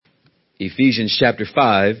Ephesians chapter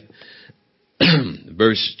 5,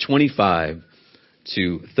 verse 25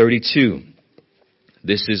 to 32.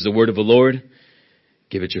 This is the word of the Lord.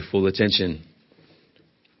 Give it your full attention.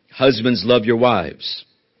 Husbands, love your wives,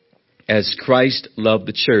 as Christ loved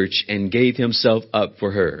the church and gave himself up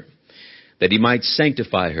for her, that he might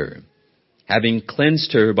sanctify her, having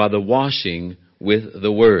cleansed her by the washing with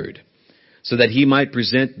the word, so that he might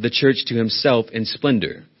present the church to himself in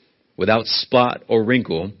splendor, without spot or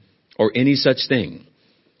wrinkle or any such thing,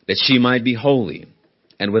 that she might be holy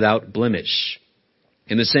and without blemish.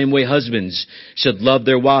 In the same way, husbands should love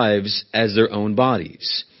their wives as their own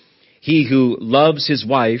bodies. He who loves his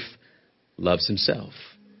wife loves himself.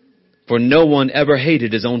 For no one ever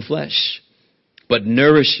hated his own flesh, but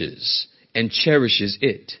nourishes and cherishes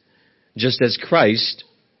it, just as Christ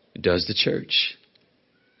does the church.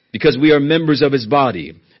 Because we are members of his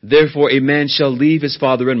body, therefore a man shall leave his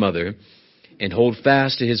father and mother and hold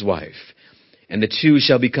fast to his wife, and the two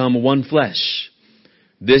shall become one flesh.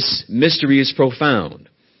 This mystery is profound,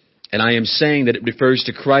 and I am saying that it refers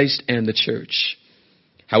to Christ and the church.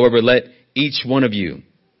 However, let each one of you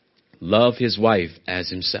love his wife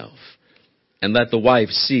as himself, and let the wife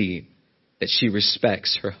see that she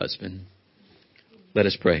respects her husband. Let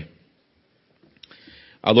us pray.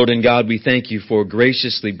 Our Lord and God, we thank you for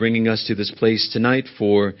graciously bringing us to this place tonight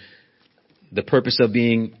for the purpose of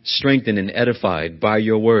being strengthened and edified by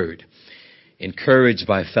your word, encouraged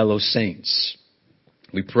by fellow saints.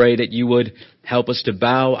 We pray that you would help us to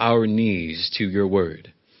bow our knees to your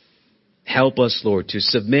word. Help us, Lord, to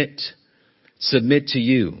submit to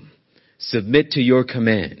you, submit to your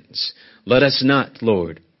commands. Let us not,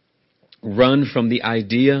 Lord, run from the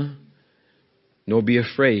idea, nor be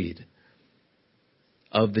afraid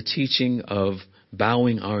of the teaching of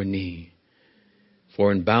bowing our knee.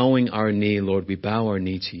 For in bowing our knee, Lord, we bow our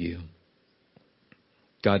knee to you.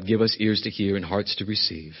 God, give us ears to hear and hearts to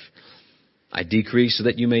receive. I decrease so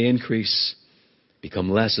that you may increase. Become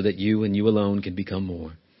less so that you and you alone can become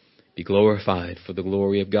more. Be glorified for the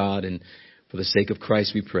glory of God, and for the sake of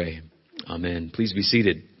Christ we pray. Amen. Please be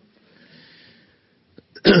seated.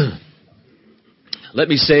 Let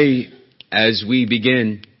me say as we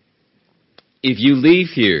begin, if you leave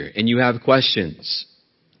here and you have questions,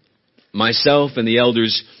 myself and the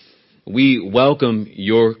elders, we welcome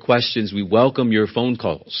your questions. We welcome your phone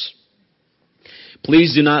calls.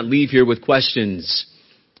 Please do not leave here with questions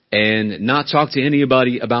and not talk to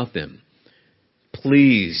anybody about them.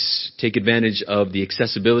 Please take advantage of the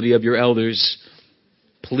accessibility of your elders.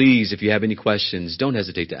 Please, if you have any questions, don't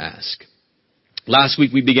hesitate to ask. Last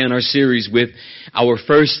week we began our series with our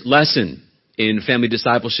first lesson in family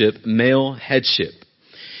discipleship, male headship.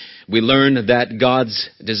 We learned that God's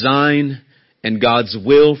design and God's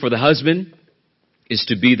will for the husband is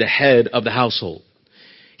to be the head of the household.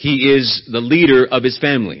 He is the leader of his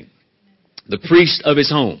family, the priest of his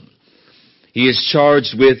home. He is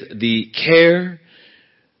charged with the care,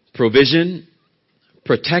 provision,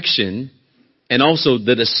 protection, and also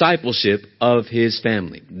the discipleship of his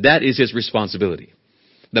family. That is his responsibility.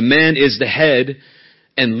 The man is the head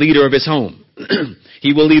and leader of his home.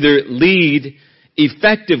 He will either lead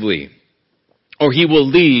effectively or he will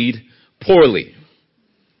lead poorly.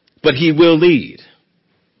 But he will lead.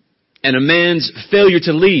 And a man's failure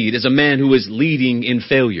to lead is a man who is leading in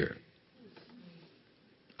failure.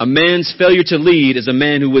 A man's failure to lead is a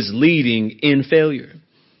man who is leading in failure.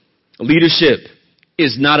 Leadership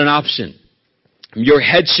is not an option. Your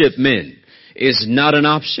headship, men, is not an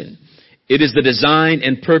option. It is the design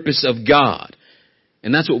and purpose of God.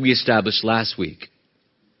 And that's what we established last week.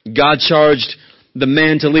 God charged the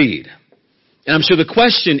man to lead. And I'm sure the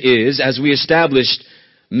question is, as we established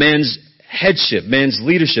man's headship, man's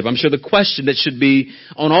leadership, I'm sure the question that should be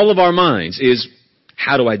on all of our minds is,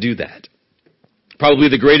 how do I do that? Probably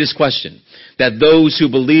the greatest question that those who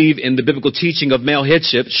believe in the biblical teaching of male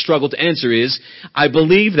headship struggle to answer is, I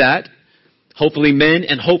believe that. Hopefully men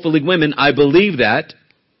and hopefully women, I believe that.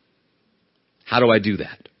 How do I do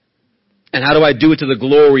that? And how do I do it to the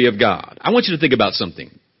glory of God? I want you to think about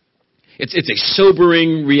something. It's a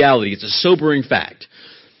sobering reality. It's a sobering fact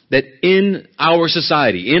that in our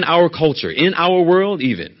society, in our culture, in our world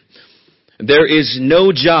even, there is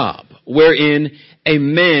no job wherein a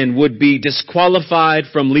man would be disqualified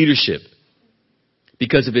from leadership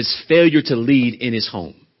because of his failure to lead in his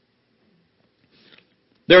home.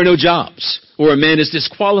 There are no jobs where a man is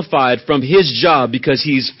disqualified from his job because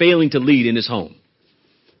he's failing to lead in his home.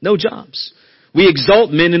 No jobs. We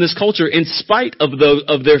exalt men in this culture in spite of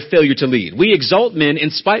their failure to lead. We exalt men in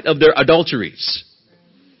spite of their adulteries.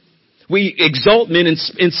 We exalt men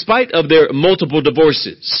in spite of their multiple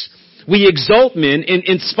divorces. We exalt men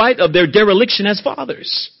in spite of their dereliction as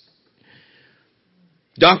fathers.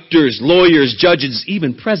 Doctors, lawyers, judges,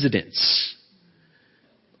 even presidents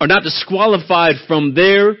are not disqualified from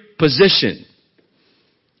their position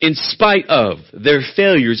in spite of their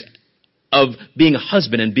failures of being a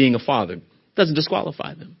husband and being a father. It doesn't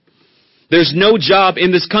disqualify them. There's no job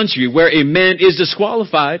in this country where a man is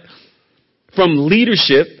disqualified from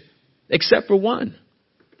leadership except for one.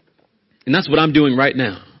 And that's what I'm doing right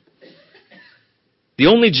now. The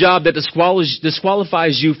only job that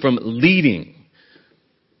disqualifies you from leading,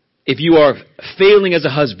 if you are failing as a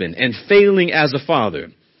husband and failing as a father,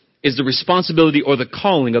 is the responsibility or the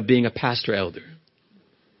calling of being a pastor elder.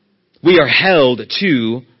 We are held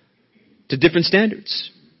to different standards,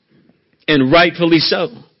 and rightfully so.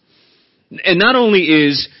 And not only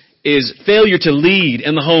is failure to lead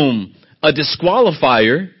in the home a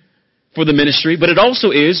disqualifier for the ministry, but it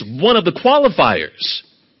also is one of the qualifiers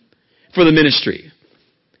for the ministry.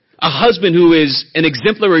 A husband who is an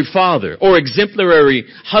exemplary father or exemplary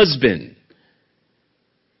husband,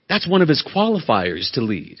 that's one of his qualifiers to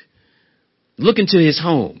lead. Look into his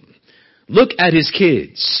home. Look at his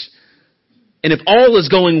kids. And if all is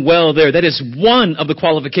going well there, that is one of the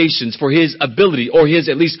qualifications for his ability, or his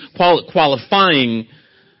at least qualifying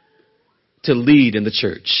to lead in the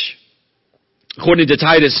church. According to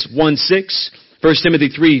Titus 1:6, 1 Timothy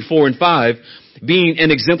 3:4 and 5, being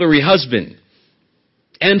an exemplary husband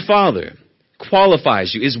and father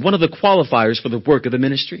qualifies you, is one of the qualifiers for the work of the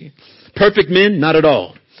ministry. Perfect men? Not at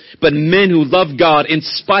all. But men who love God in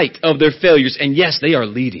spite of their failures, and yes, they are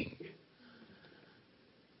leading.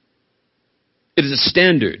 It is a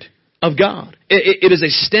standard of God. It is a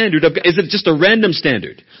standard of God. Is it just a random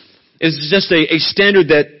standard? Is it just a standard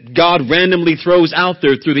that God randomly throws out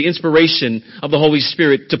there through the inspiration of the Holy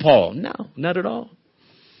Spirit to Paul? No, not at all.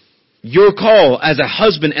 Your call as a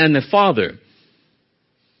husband and a father,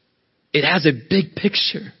 it has a big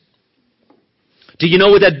picture. Do you know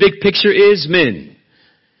what that big picture is, men?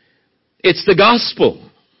 It's the gospel.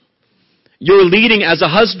 Your leading as a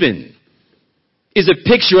husband is a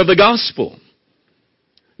picture of the gospel.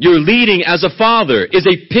 Your leading as a father is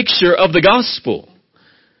a picture of the gospel.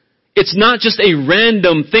 It's not just a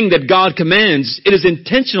random thing that God commands. It is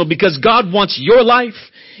intentional because God wants your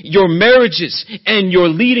life, your marriages, and your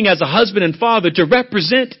leading as a husband and father to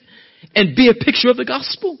represent and be a picture of the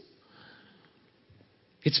gospel.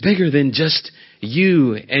 It's bigger than just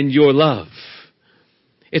you and your love.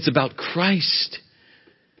 It's about Christ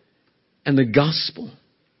and the gospel.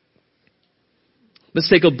 Let's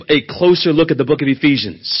take a closer look at the book of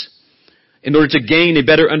Ephesians in order to gain a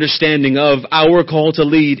better understanding of our call to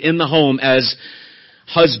lead in the home as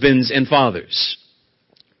husbands and fathers.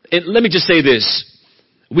 And let me just say this.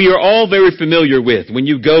 We are all very familiar with, when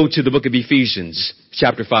you go to the book of Ephesians,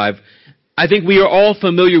 chapter 5, I think we are all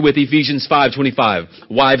familiar with Ephesians 5:25.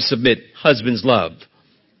 Wives submit, husbands love.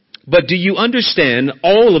 But do you understand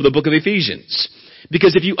all of the book of Ephesians?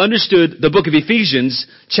 Because if you understood the book of Ephesians,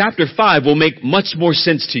 chapter 5 will make much more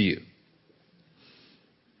sense to you.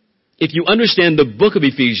 If you understand the book of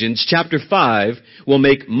Ephesians, chapter 5 will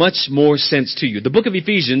make much more sense to you. The book of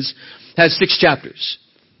Ephesians has 6 chapters.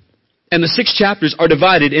 And the 6 chapters are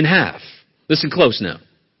divided in half. Listen close now.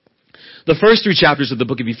 The first 3 chapters of the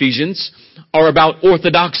book of Ephesians are about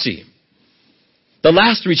orthodoxy. The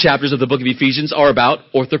last 3 chapters of the book of Ephesians are about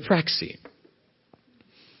orthopraxy.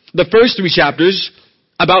 The first 3 chapters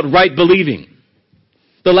about right believing.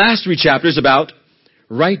 The last 3 chapters about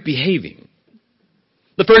right behaving.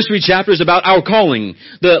 The first 3 chapters about our calling.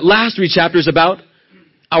 The last 3 chapters about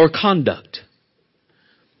our conduct.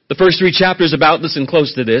 The first 3 chapters about, listen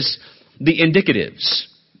close to this, the indicatives.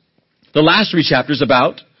 The last 3 chapters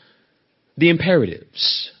about the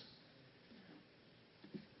imperatives.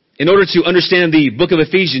 In order to understand the book of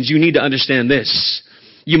Ephesians, you need to understand this.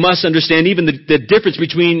 You must understand even the difference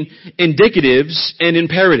between indicatives and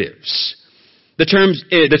imperatives. The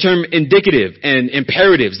term indicative and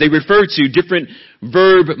imperatives, they refer to different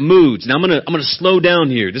verb moods. Now I'm gonna slow down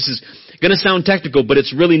here. This is gonna sound technical, but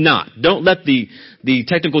it's really not. Don't let the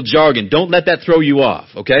technical jargon, don't let that throw you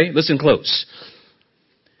off, okay? Listen close.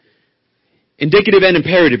 Indicative and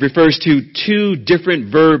imperative refers to 2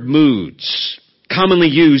 different verb moods commonly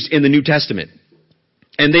used in the New Testament.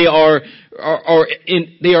 And they are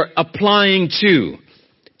applying to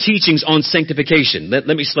teachings on sanctification. Let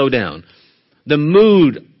me slow down. The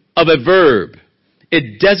mood of a verb,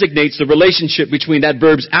 it designates the relationship between that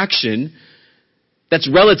verb's action that's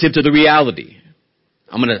relative to the reality.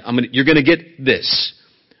 You're gonna get this.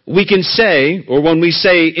 We can say, or when we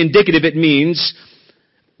say indicative, it means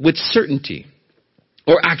with certainty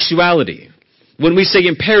or actuality. When we say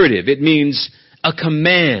imperative, it means a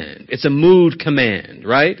command. It's a mood command,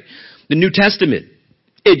 right? The New Testament,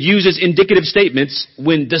 it uses indicative statements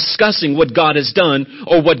when discussing what God has done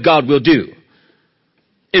or what God will do.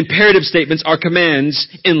 Imperative statements are commands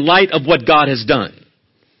in light of what God has done.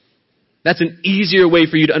 That's an easier way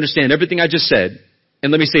for you to understand everything I just said.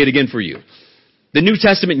 And let me say it again for you. The New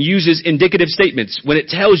Testament uses indicative statements when it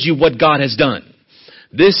tells you what God has done.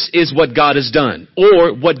 This is what God has done,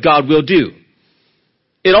 or what God will do.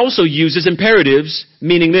 It also uses imperatives,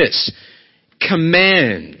 meaning this: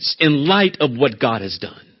 commands in light of what God has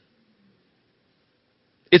done.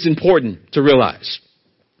 It's important to realize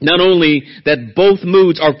not only that both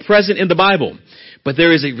moods are present in the Bible, but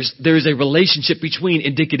there is a relationship between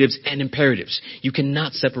indicatives and imperatives. You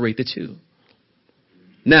cannot separate the two.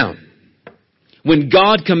 Now, when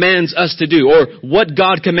God commands us to do, or what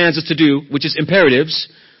God commands us to do, which is imperatives,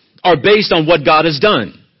 are based on what God has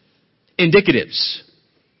done. Indicatives.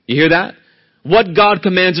 You hear that? What God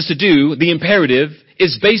commands us to do, the imperative,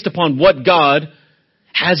 is based upon what God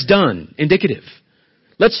has done. Indicative.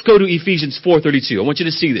 Let's go to Ephesians 4:32. I want you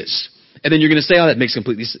to see this. And then you're going to say, oh, that makes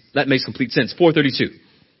complete sense. 4:32.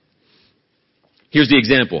 Here's the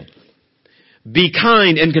example. Be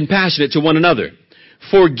kind and compassionate to one another,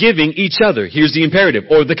 forgiving each other. Here's the imperative,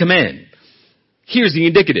 or the command. Here's the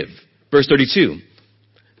indicative. Verse 32.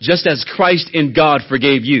 Just as Christ in God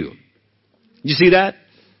forgave you. You see that?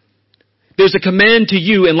 There's a command to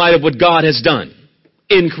you in light of what God has done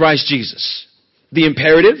in Christ Jesus. The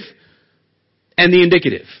imperative and the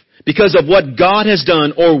indicative. Because of what God has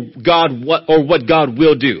done or what God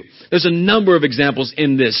will do. There's a number of examples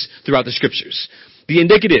in this throughout the scriptures. The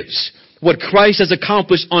indicatives, what Christ has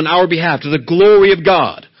accomplished on our behalf to the glory of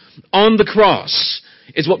God on the cross,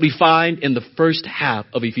 is what we find in the first half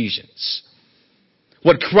of Ephesians.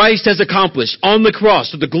 What Christ has accomplished on the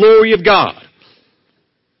cross to the glory of God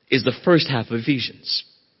is the first half of Ephesians.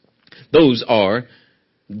 Those are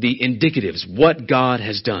the indicatives, what God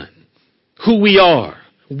has done, who we are,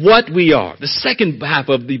 what we are. The second half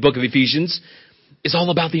of the book of Ephesians is all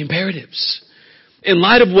about the imperatives. In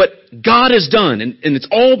light of what God has done, and it's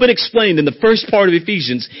all been explained in the first part of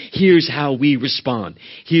Ephesians, here's how we respond.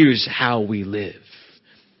 Here's how we live.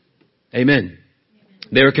 Amen.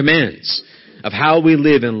 There are commands of how we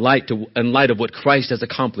live in light of what Christ has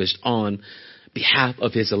accomplished on behalf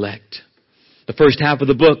of His elect. The first half of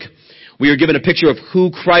the book, we are given a picture of who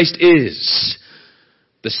Christ is.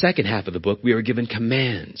 The second half of the book, we are given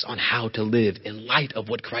commands on how to live in light of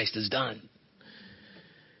what Christ has done.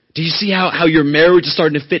 Do you see how your marriage is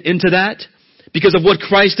starting to fit into that? Because of what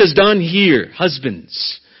Christ has done here.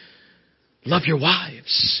 Husbands, love your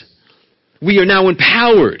wives. We are now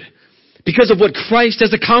empowered because of what Christ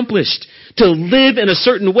has accomplished to live in a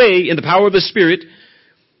certain way in the power of the Spirit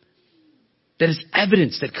that is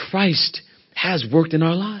evidence that Christ has worked in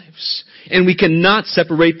our lives. And we cannot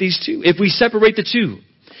separate these two. If we separate the two,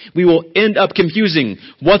 we will end up confusing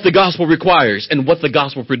what the gospel requires and what the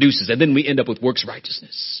gospel produces. And then we end up with works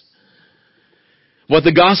righteousness. What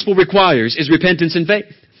the gospel requires is repentance and faith.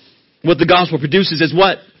 What the gospel produces is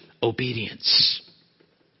what? Obedience.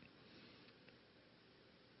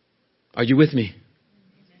 Are you with me?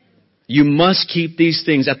 You must keep these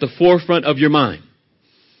things at the forefront of your mind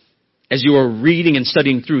as you are reading and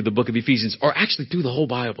studying through the book of Ephesians, or actually through the whole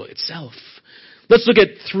Bible itself. Let's look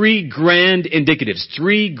at three grand indicatives,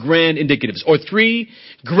 or three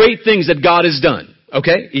great things that God has done.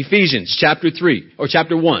 Okay? Ephesians chapter 3, or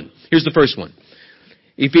chapter 1. Here's the first one.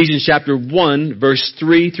 Ephesians chapter 1, verse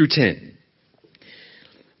 3 through 10.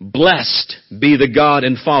 Blessed be the God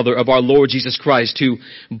and Father of our Lord Jesus Christ, who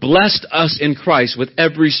blessed us in Christ with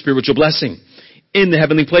every spiritual blessing in the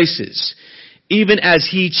heavenly places, even as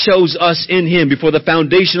He chose us in Him before the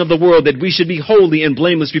foundation of the world, that we should be holy and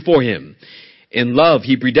blameless before Him. In love,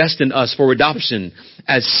 He predestined us for adoption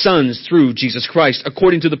as sons through Jesus Christ,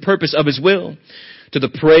 according to the purpose of His will, to the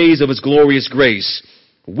praise of His glorious grace,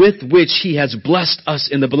 with which He has blessed us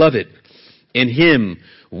in the Beloved. In Him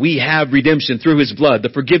we have redemption through His blood, the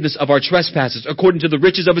forgiveness of our trespasses, according to the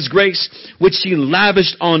riches of His grace, which He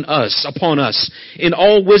lavished upon us, in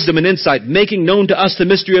all wisdom and insight, making known to us the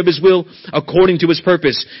mystery of His will, according to His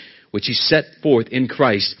purpose, which He set forth in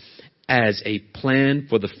Christ as a plan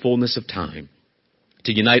for the fullness of time,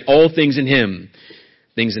 to unite all things in Him,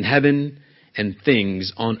 things in heaven and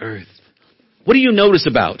things on earth. What do you notice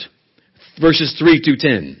about verses 3 through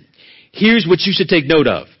 10? Here's what you should take note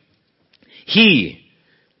of. He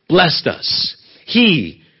blessed us.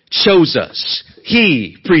 He chose us.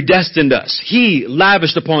 He predestined us. He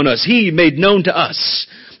lavished upon us. He made known to us.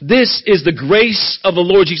 This is the grace of the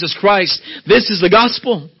Lord Jesus Christ. This is the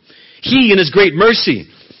gospel. He in His great mercy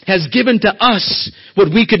has given to us what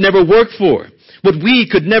we could never work for, what we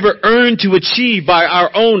could never earn to achieve by our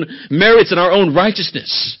own merits and our own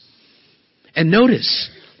righteousness. And notice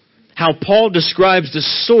how Paul describes the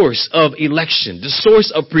source of election, the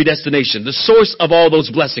source of predestination, the source of all those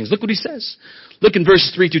blessings. Look what he says. Look in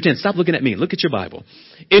verses 3 through 10. Stop looking at me. Look at your Bible.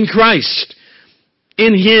 In Christ,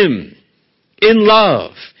 in Him, in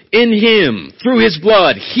love, in Him, through His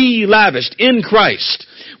blood, He lavished in Christ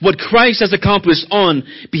what Christ has accomplished on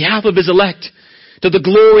behalf of His elect to the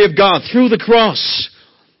glory of God through the cross.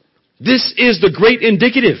 This is the great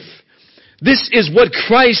indicative. This is what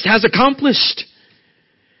Christ has accomplished.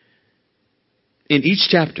 In each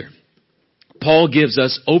chapter, Paul gives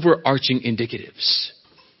us overarching indicatives.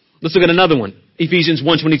 Let's look at another one. Ephesians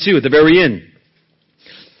 1:22 at the very end.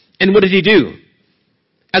 And what did He do?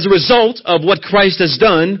 As a result of what Christ has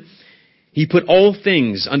done, He put all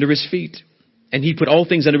things under His feet. And He put all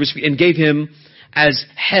things under His feet and gave Him as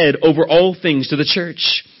head over all things to the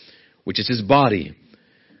church, which is His body,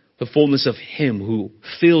 the fullness of Him who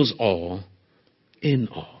fills all in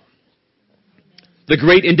all. The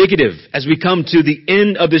great indicative as we come to the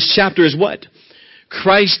end of this chapter is what?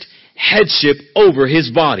 Christ's headship over His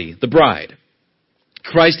body, the bride.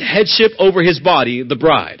 Christ's headship over His body, the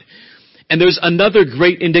bride. And there's another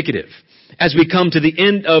great indicative as we come to the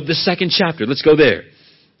end of the second chapter. Let's go there.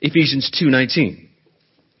 Ephesians 2:19.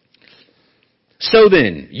 So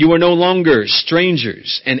then, you are no longer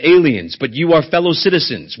strangers and aliens, but you are fellow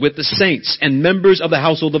citizens with the saints and members of the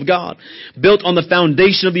household of God, built on the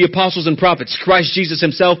foundation of the apostles and prophets, Christ Jesus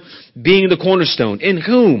Himself being the cornerstone, in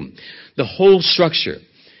whom the whole structure,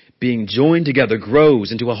 being joined together,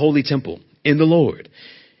 grows into a holy temple in the Lord.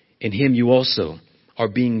 In Him you also are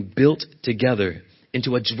being built together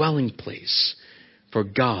into a dwelling place for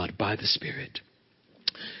God by the Spirit.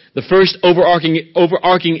 The first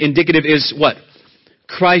overarching indicative is what?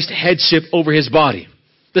 Christ's headship over His body.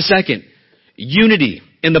 The second, unity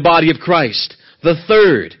in the body of Christ. The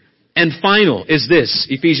third and final is this,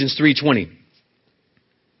 Ephesians 3:20.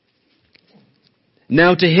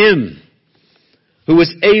 Now to Him who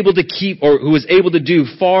is able to keep, or who is able to do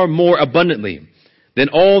far more abundantly than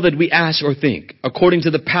all that we ask or think, according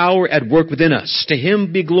to the power at work within us, to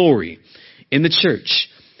Him be glory in the church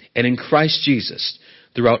and in Christ Jesus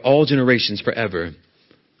throughout all generations forever.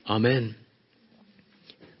 Amen.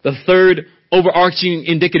 The third overarching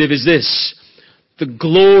indicative is this: the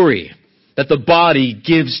glory that the body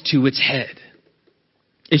gives to its head.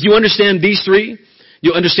 If you understand these three,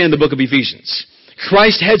 you'll understand the book of Ephesians.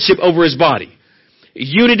 Christ's headship over His body,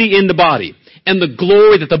 unity in the body, and the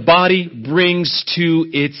glory that the body brings to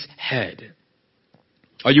its head.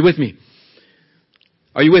 Are you with me?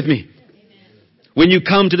 Are you with me? When you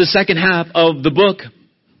come to the second half of the book,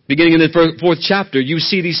 beginning in the fourth chapter, you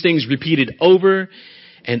see these things repeated over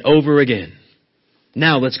and over again.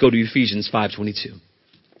 Now let's go to Ephesians 5:22.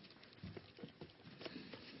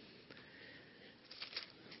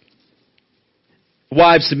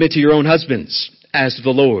 Wives, submit to your own husbands as to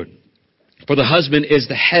the Lord. For the husband is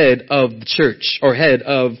the head of the church, or head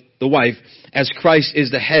of the wife, as Christ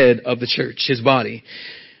is the head of the church, His body,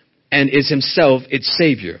 and is Himself its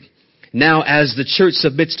Savior. Now as the church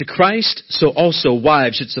submits to Christ, so also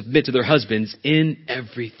wives should submit to their husbands in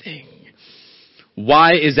everything.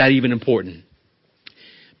 Why is that even important?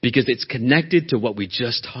 Because it's connected to what we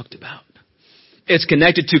just talked about. It's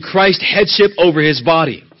connected to Christ's headship over His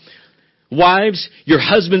body. Wives, your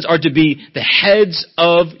husbands are to be the heads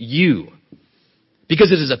of you,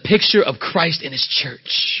 because it is a picture of Christ in His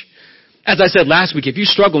church. As I said last week, if you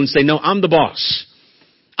struggle and say, no, I'm the boss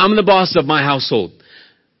of my household,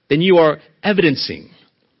 then you are evidences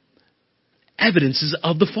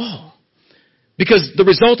of the fall. Because the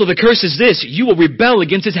result of the curse is this: you will rebel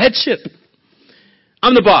against His headship.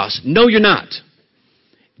 I'm the boss. No, you're not.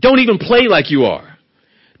 Don't even play like you are.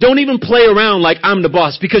 Don't even play around like I'm the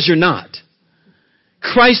boss, because you're not.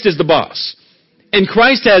 Christ is the boss. And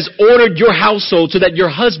Christ has ordered your household so that your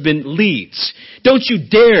husband leads. Don't you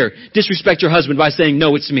dare disrespect your husband by saying,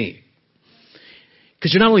 no, it's me.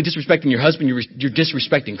 Because you're not only disrespecting your husband, you're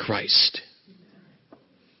disrespecting Christ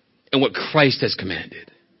and what Christ has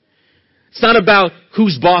commanded. It's not about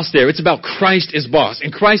who's boss there. It's about Christ is boss.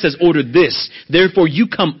 And Christ has ordered this. Therefore, you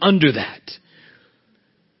come under that.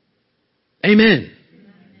 Amen.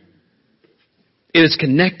 It is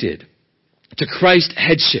connected to Christ's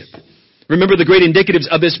headship. Remember the great indicatives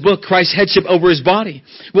of this book, Christ's headship over His body.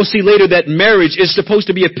 We'll see later that marriage is supposed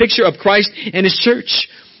to be a picture of Christ and His church.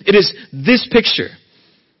 It is this picture.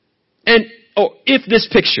 And if this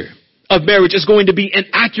picture of marriage is going to be an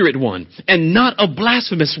accurate one and not a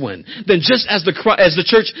blasphemous one, then just as the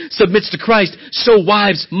church submits to Christ, so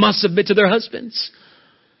wives must submit to their husbands.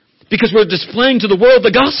 Because we're displaying to the world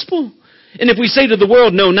the gospel. And if we say to the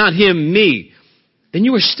world, no, not him, me, then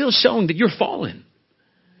you are still showing that you're fallen.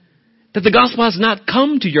 That the gospel has not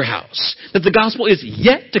come to your house. That the gospel is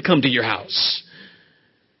yet to come to your house.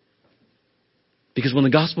 Because when the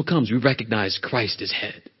gospel comes, we recognize Christ is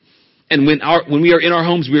head. And when we are in our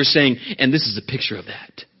homes, we are saying, and this is a picture of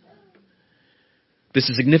that. This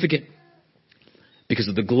is significant because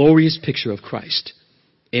of the glorious picture of Christ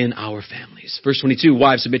in our families. Verse 22,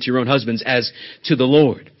 wives, submit to your own husbands as to the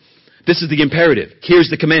Lord. This is the imperative. Here's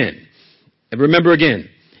the command. And remember again,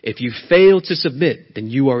 if you fail to submit, then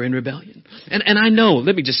you are in rebellion. And I know,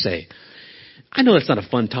 let me just say, I know that's not a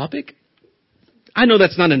fun topic. I know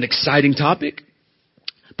that's not an exciting topic.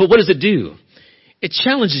 But what does it do? It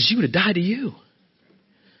challenges you to die to you.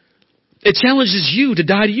 It challenges you to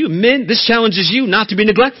die to you. Men, this challenges you not to be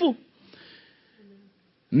neglectful.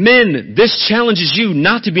 Men, this challenges you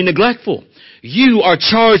not to be neglectful. You are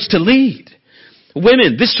charged to lead.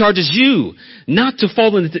 Women, this charges you not to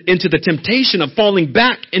fall into the temptation of falling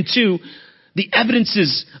back into the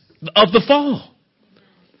evidences of the fall.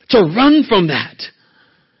 To run from that.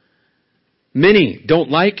 Many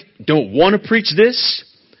don't want to preach this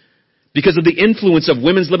because of the influence of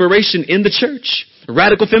women's liberation in the church,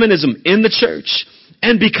 radical feminism in the church.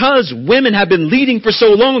 And because women have been leading for so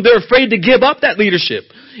long, they're afraid to give up that leadership.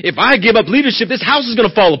 If I give up leadership, this house is going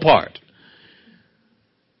to fall apart.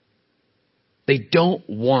 They don't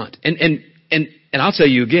want, and I'll tell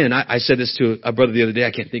you again, I said this to a brother the other day,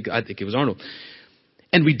 I think it was Arnold.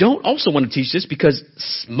 And we don't also want to teach this because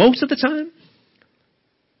most of the time,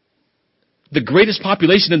 the greatest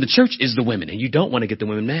population in the church is the women, and you don't want to get the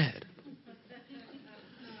women mad.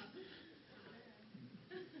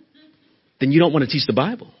 Then you don't want to teach the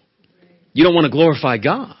Bible. You don't want to glorify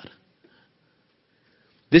God.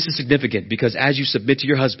 This is significant because as you submit to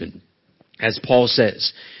your husband, as Paul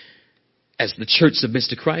says, as the church submits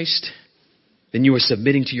to Christ, then you are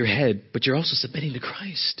submitting to your head, but you're also submitting to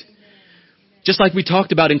Christ. Just like we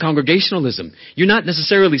talked about in congregationalism, you're not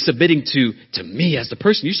necessarily submitting to me as the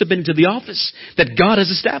person. You're submitting to the office that God has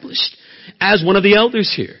established as one of the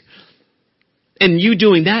elders here. And you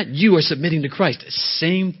doing that, you are submitting to Christ.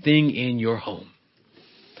 Same thing in your home.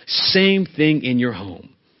 Same thing in your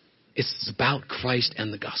home. It's about Christ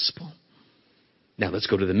and the gospel. Now let's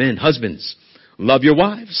go to the men. Husbands, love your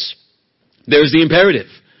wives. There's the imperative.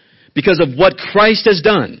 Because of what Christ has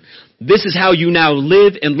done. This is how you now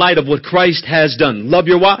live in light of what Christ has done. Love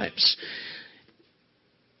your wives.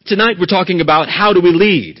 Tonight we're talking about how do we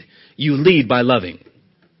lead? You lead by loving.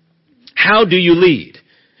 How do you lead?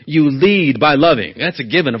 You lead by loving. That's a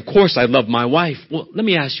given. Of course I love my wife. Well, let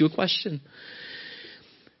me ask you a question.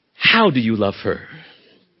 How do you love her?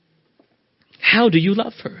 How do you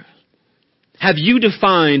love her? Have you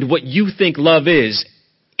defined what you think love is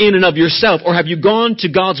in and of yourself, or have you gone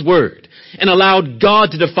to God's word and allowed God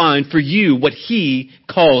to define for you what he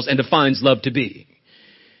calls and defines love to be?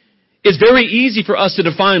 It's very easy for us to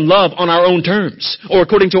define love on our own terms or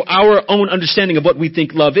according to our own understanding of what we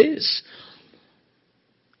think love is.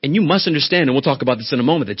 And you must understand, and we'll talk about this in a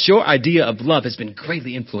moment, that your idea of love has been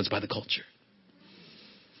greatly influenced by the culture.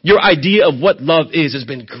 Your idea of what love is has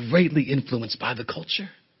been greatly influenced by the culture.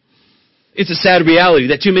 It's a sad reality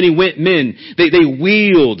that too many men, they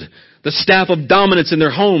wield the staff of dominance in their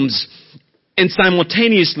homes and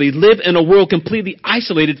simultaneously live in a world completely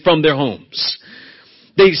isolated from their homes.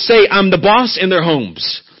 They say, I'm the boss in their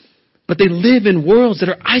homes, but they live in worlds that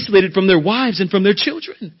are isolated from their wives and from their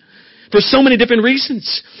children. For so many different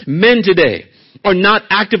reasons. Men today are not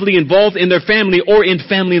actively involved in their family or in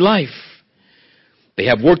family life. They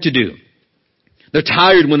have work to do. They're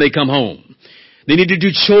tired when they come home. They need to do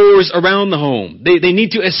chores around the home. They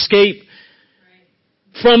need to escape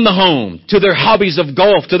from the home to their hobbies of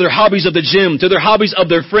golf, to their hobbies of the gym, to their hobbies of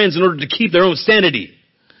their friends in order to keep their own sanity.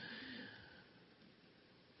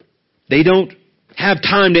 They don't have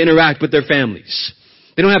time to interact with their families.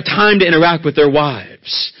 They don't have time to interact with their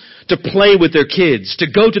wives, to play with their kids, to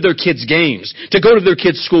go to their kids' games, to go to their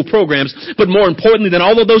kids' school programs, but more importantly than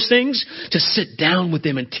all of those things, to sit down with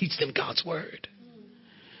them and teach them God's word.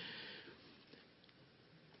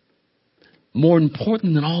 More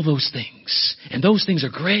important than all those things, and those things are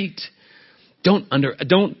great. Don't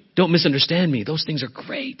misunderstand me. Those things are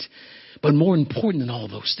great, but more important than all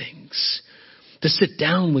those things, to sit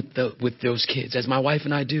down with those kids, as my wife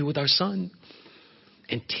and I do with our son,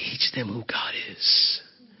 and teach them who God is.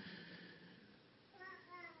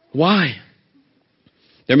 Why?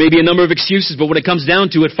 There may be a number of excuses, but when it comes down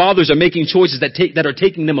to it, fathers are making choices that are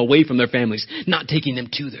taking them away from their families, not taking them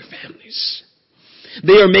to their families.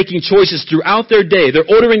 They are making choices throughout their day. They're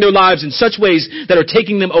ordering their lives in such ways that are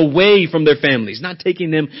taking them away from their families, not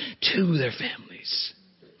taking them to their families.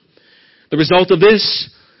 The result of this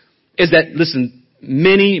is that, listen,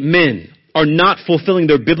 many men are not fulfilling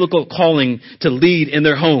their biblical calling to lead in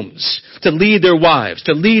their homes, to lead their wives,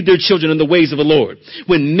 to lead their children in the ways of the Lord.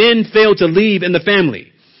 When men fail to lead in the family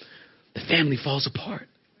falls apart.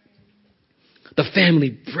 The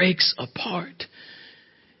family breaks apart.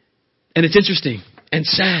 And it's interesting and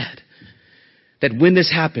sad that when this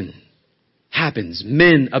happens,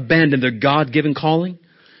 men abandon their God-given calling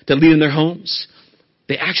to lead in their homes.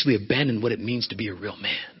 They actually abandon what it means to be a real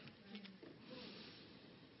man.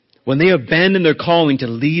 When they abandon their calling to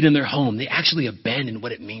lead in their home, they actually abandon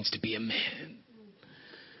what it means to be a man.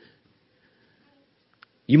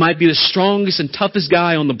 You might be the strongest and toughest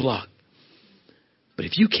guy on the block, but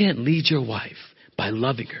if you can't lead your wife by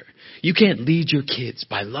loving her, you can't lead your kids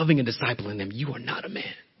by loving and discipling them, you are not a man.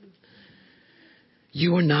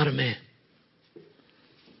 You are not a man.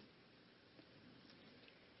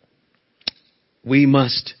 We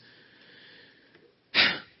must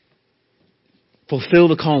fulfill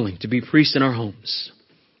the calling to be priests in our homes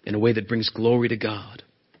in a way that brings glory to God.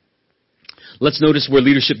 Let's notice where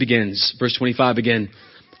leadership begins. Verse 25 again.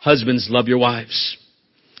 Husbands, love your wives.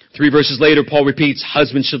 3 verses later, Paul repeats,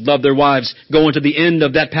 husbands should love their wives. Going to the end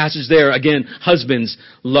of that passage there, again, husbands,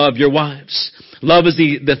 love your wives. Love is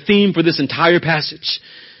the theme for this entire passage.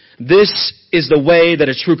 This is the way that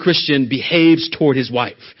a true Christian behaves toward his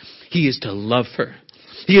wife. He is to love her.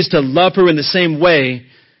 He is to love her in the same way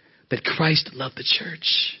that Christ loved the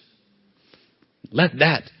church. Let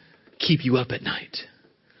that keep you up at night.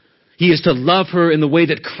 He is to love her in the way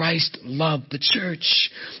that Christ loved the church.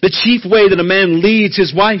 The chief way that a man leads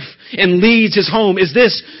his wife and leads his home is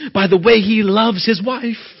this, by the way he loves his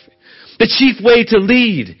wife. The chief way to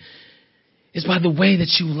lead is by the way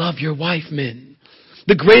that you love your wife, men.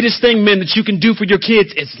 The greatest thing, men, that you can do for your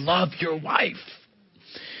kids is love your wife.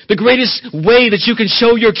 The greatest way that you can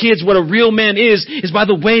show your kids what a real man is by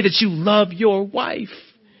the way that you love your wife.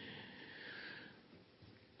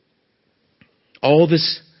 All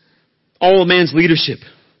a man's leadership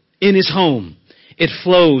in his home, it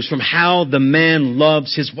flows from how the man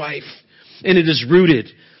loves his wife. And it is rooted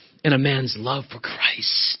in a man's love for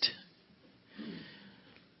Christ.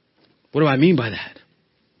 What do I mean by that?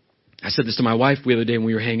 I said this to my wife the other day when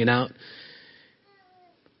we were hanging out.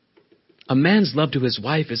 A man's love to his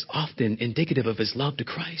wife is often indicative of his love to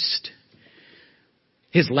Christ.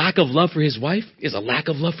 His lack of love for his wife is a lack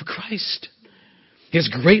of love for Christ. His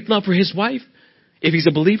great love for his wife, if he's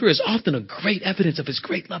a believer, is often a great evidence of his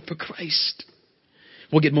great love for Christ.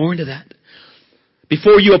 We'll get more into that.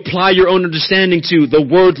 Before you apply your own understanding to the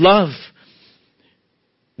word love,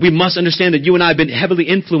 we must understand that you and I have been heavily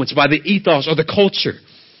influenced by the ethos or the culture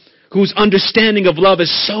whose understanding of love is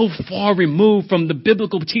so far removed from the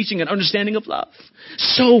biblical teaching and understanding of love.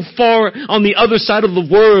 So far on the other side of the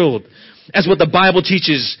world as what the Bible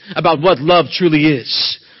teaches about what love truly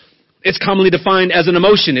is. It's commonly defined as an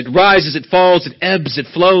emotion. It rises, it falls, it ebbs, it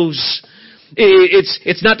flows.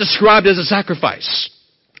 It's not described as a sacrifice,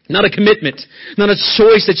 not a commitment, not a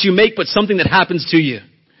choice that you make, but something that happens to you.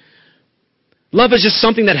 Love is just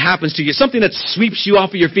something that happens to you, something that sweeps you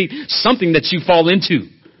off of your feet, something that you fall into.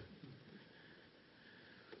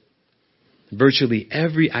 Virtually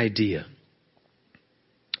every idea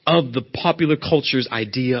of the popular culture's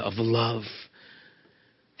idea of love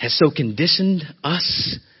has so conditioned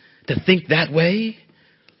us to think that way,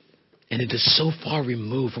 and it is so far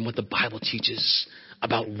removed from what the Bible teaches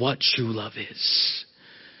about what true love is.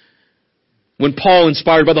 When Paul,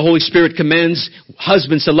 inspired by the Holy Spirit, commands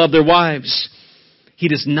husbands to love their wives, he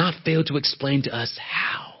does not fail to explain to us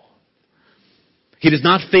how. He does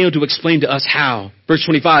not fail to explain to us how. Verse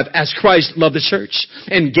 25, as Christ loved the church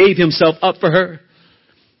and gave himself up for her.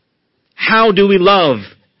 How do we love?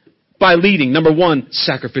 By leading. Number one,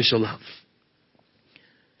 sacrificial love.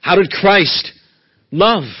 How did Christ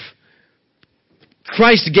love?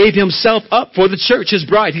 Christ gave himself up for the church, his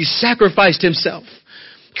bride. He sacrificed himself.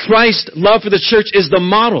 Christ's love for the church is the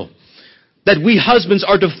model that we husbands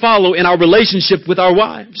are to follow in our relationship with our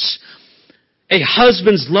wives. A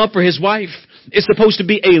husband's love for his wife is supposed to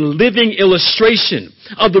be a living illustration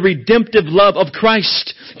of the redemptive love of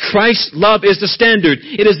Christ. Christ's love is the standard.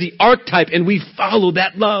 It is the archetype, and we follow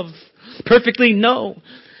that love. Perfectly? No.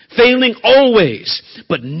 Failing always,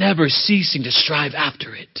 but never ceasing to strive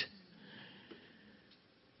after it.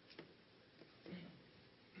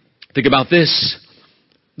 Think about this.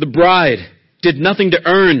 The bride did nothing to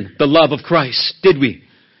earn the love of Christ, did we?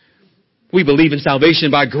 We believe in salvation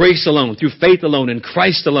by grace alone, through faith alone, in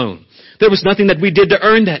Christ alone. There was nothing that we did to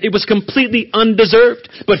earn that. It was completely undeserved,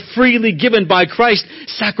 but freely given by Christ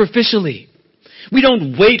sacrificially. We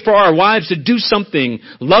don't wait for our wives to do something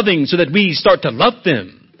loving so that we start to love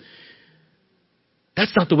them.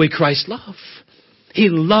 That's not the way Christ loved. He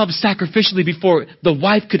loved sacrificially before the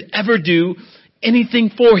wife could ever do anything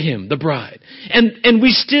for him, the bride. And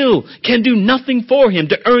we still can do nothing for him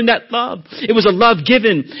to earn that love. It was a love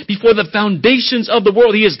given before the foundations of the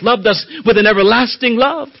world. He has loved us with an everlasting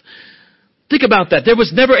love. Think about that. There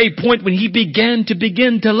was never a point when he began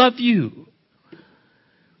to love you.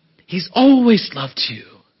 He's always loved you.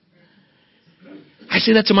 I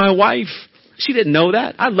say that to my wife. She didn't know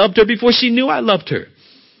that. I loved her before she knew I loved her.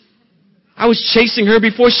 I was chasing her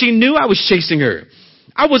before she knew I was chasing her.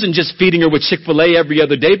 I wasn't just feeding her with Chick-fil-A every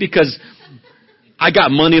other day because I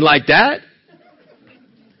got money like that.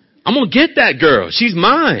 I'm going to get that girl. She's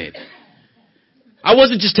mine. I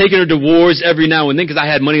wasn't just taking her to wars every now and then because I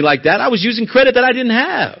had money like that. I was using credit that I didn't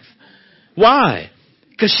have. Why?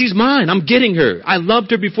 Because she's mine. I'm getting her. I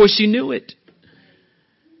loved her before she knew it.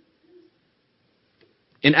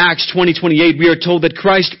 In Acts 20:28, we are told that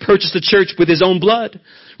Christ purchased the church with his own blood.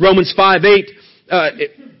 Romans 5:8,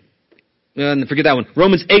 forget that one.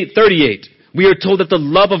 Romans 8:38. We are told that the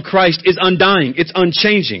love of Christ is undying. It's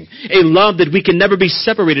unchanging. A love that we can never be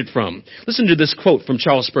separated from. Listen to this quote from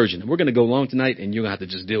Charles Spurgeon. We're going to go long tonight and you're going to have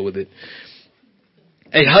to just deal with it.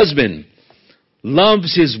 A husband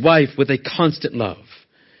loves his wife with a constant love.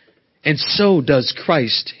 And so does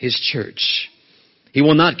Christ his church. He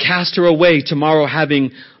will not cast her away tomorrow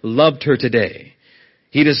having loved her today.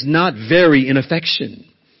 He does not vary in affection.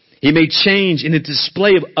 He may change in the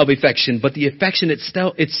display of affection, but the affection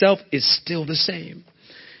itself is still the same.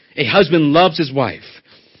 A husband loves his wife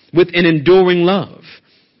with an enduring love.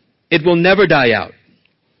 It will never die out.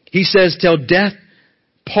 He says, till death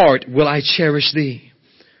part will I cherish thee.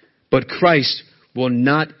 But Christ will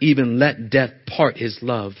not even let death part his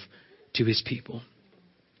love to his people.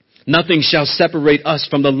 Nothing shall separate us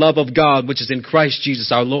from the love of God, which is in Christ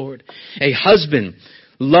Jesus our Lord. A husband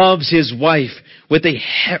loves his wife with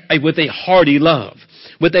a hearty love,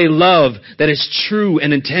 with a love that is true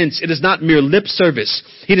and intense. It is not mere lip service.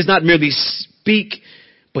 He does not merely speak,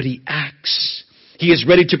 but he acts. He is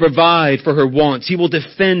ready to provide for her wants. He will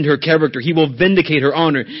defend her character. He will vindicate her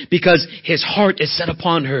honor because his heart is set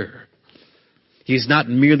upon her. He is not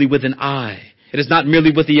merely with an eye. It is not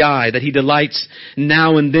merely with the eye that he delights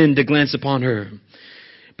now and then to glance upon her,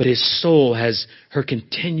 but his soul has her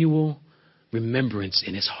continual remembrance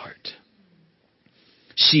in his heart.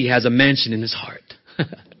 She has a mansion in his heart.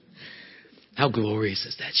 How glorious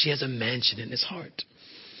is that? She has a mansion in his heart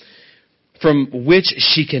from which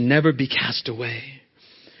she can never be cast away.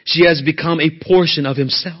 She has become a portion of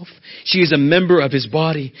himself. She is a member of his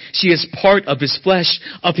body. She is part of his flesh,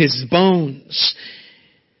 of his bones.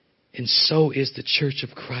 And so is the church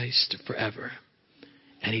of Christ forever,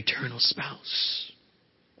 an eternal spouse.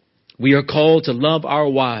 We are called to love our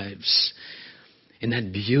wives in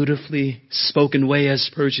that beautifully spoken way as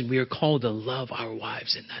Spurgeon. We are called to love our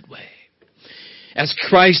wives in that way. As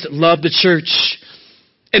Christ loved the church,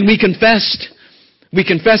 and we confessed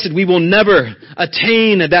it, we will never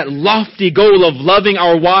attain that lofty goal of loving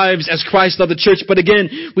our wives as Christ loved the church. But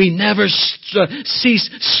again, we never cease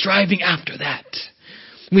striving after that.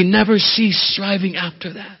 We never cease striving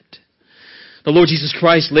after that. The Lord Jesus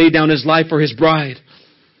Christ laid down his life for his bride.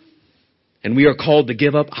 And we are called to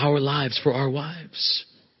give up our lives for our wives.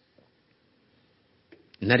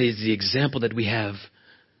 And that is the example that we have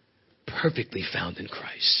perfectly found in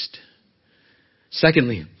Christ.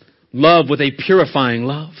 Secondly, love with a purifying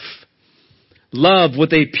love. Love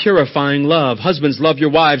with a purifying love. Husbands, love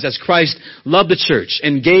your wives as Christ loved the church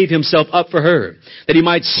and gave himself up for her, that he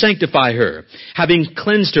might sanctify her, having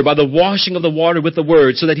cleansed her by the washing of the water with the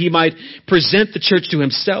word, so that he might present the church to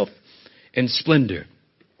himself in splendor,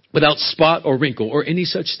 without spot or wrinkle or any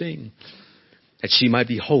such thing, that she might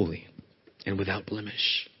be holy and without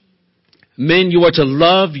blemish. Men, you are to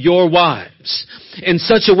love your wives in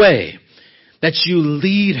such a way that you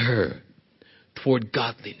lead her toward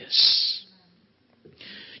godliness.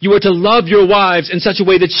 You are to love your wives in such a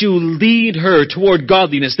way that you lead her toward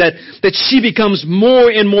godliness, that she becomes more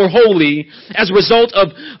and more holy as a result of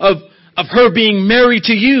her being married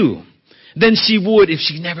to you than she would if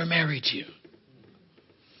she never married you.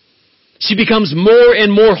 She becomes more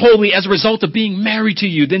and more holy as a result of being married to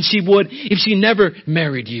you than she would if she never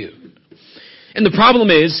married you. And the problem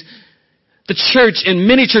is, the church, in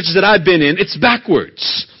many churches that I've been in, it's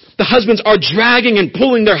backwards. The husbands are dragging and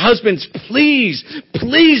pulling their husbands. Please,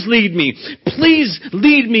 please lead me. Please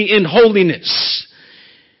lead me in holiness.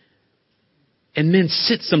 And men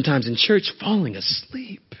sit sometimes in church falling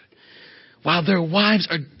asleep while their wives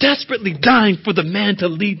are desperately dying for the man to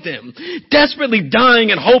lead them. Desperately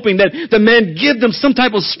dying and hoping that the man give them some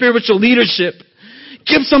type of spiritual leadership.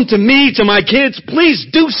 Give some to me, to my kids. Please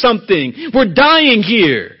do something. We're dying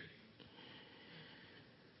here.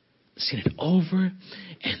 Seen it over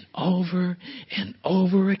and over and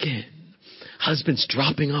over again. Husbands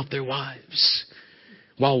dropping off their wives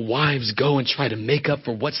while wives go and try to make up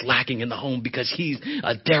for what's lacking in the home because he's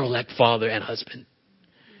a derelict father and husband.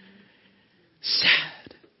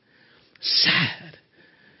 Sad. Sad.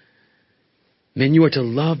 Men, you are to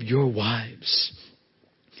love your wives.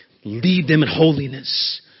 Lead them in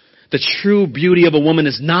holiness. The true beauty of a woman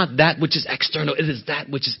is not that which is external. It is that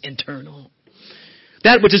which is internal.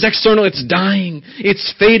 That which is external, it's dying.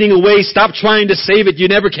 It's fading away. Stop trying to save it. You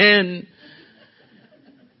never can.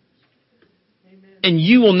 Amen. And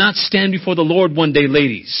you will not stand before the Lord one day,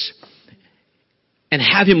 ladies, and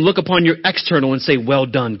have him look upon your external and say, well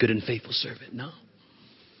done, good and faithful servant. No.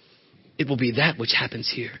 It will be that which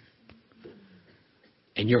happens here.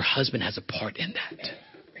 And your husband has a part in that.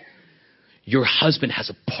 Your husband has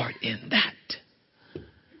a part in that.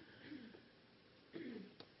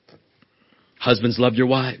 Husbands, love your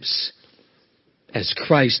wives as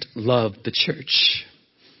Christ loved the church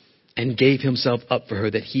and gave himself up for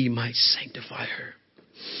her that he might sanctify her.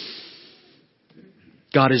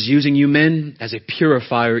 God is using you men as a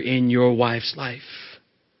purifier in your wife's life.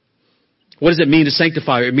 What does it mean to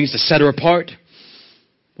sanctify her? It means to set her apart.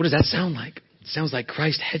 What does that sound like? It sounds like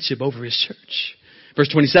Christ's headship over his church. Verse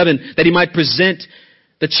 27, that he might present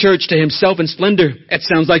the church to himself in splendor. It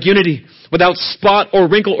sounds like unity. Without spot or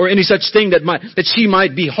wrinkle or any such thing that she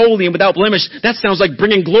might be holy and without blemish. That sounds like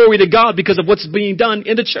bringing glory to God because of what's being done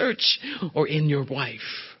in the church or in your wife.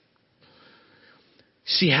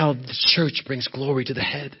 See how the church brings glory to the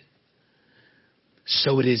head.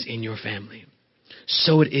 So it is in your family.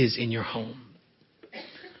 So it is in your home.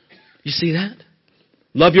 You see that?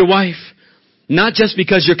 Love your wife. Not just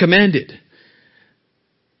because you're commanded,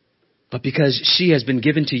 but because she has been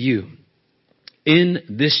given to you in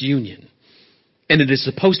this union. And it is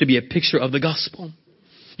supposed to be a picture of the gospel.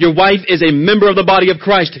 Your wife is a member of the body of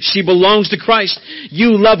Christ. She belongs to Christ.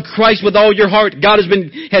 You love Christ with all your heart. God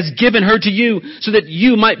has given her to you so that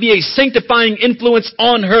you might be a sanctifying influence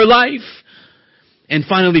on her life. And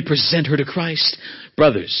finally present her to Christ.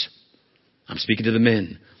 Brothers, I'm speaking to the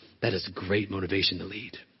men. That is great motivation to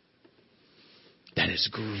lead. That is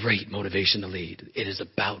great motivation to lead. It is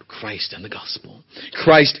about Christ and the gospel.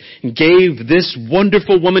 Christ gave this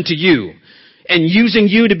wonderful woman to you and using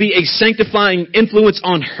you to be a sanctifying influence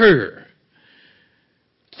on her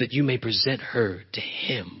so that you may present her to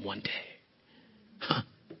him one day. Huh.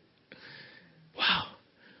 Wow.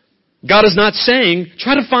 God is not saying,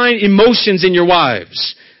 try to find emotions in your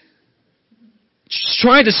wives.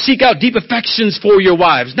 Try to seek out deep affections for your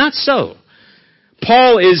wives. Not so.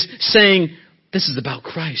 Paul is saying, this is about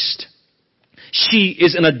Christ. She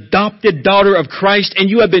is an adopted daughter of Christ, and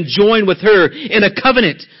you have been joined with her in a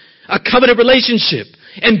covenant relationship.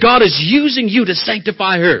 And God is using you to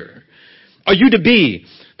sanctify her. Are you to be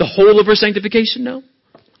the whole of her sanctification? No,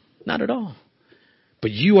 not at all.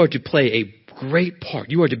 But you are to play a great part.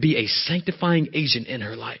 You are to be a sanctifying agent in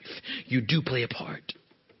her life. You do play a part.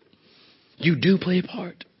 You do play a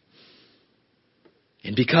part.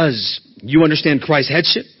 And because you understand Christ's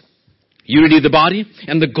headship, unity of the body,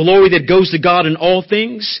 and the glory that goes to God in all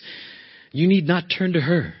things, you need not turn to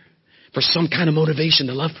her for some kind of motivation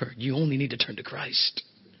to love her. You only need to turn to Christ,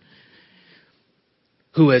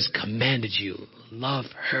 who has commanded you, love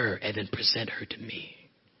her and then present her to me.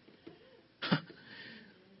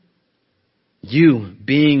 You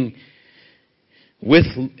being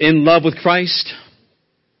in love with Christ,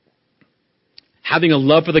 having a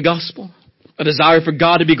love for the gospel, a desire for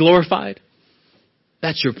God to be glorified,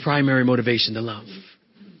 that's your primary motivation to love.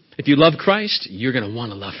 If you love Christ, you're going to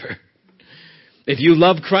want to love her. If you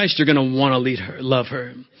love Christ, you're going to want to love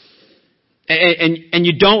her. And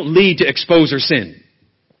you don't lead to expose her sin.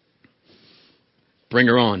 Bring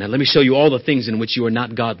her on. Now let me show you all the things in which you are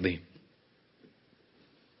not godly.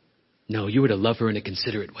 No, you are to love her in a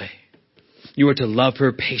considerate way. You are to love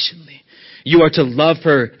her patiently. You are to love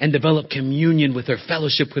her and develop communion with her,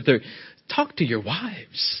 fellowship with her. Talk to your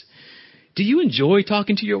wives. Do you enjoy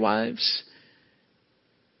talking to your wives?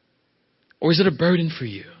 Or is it a burden for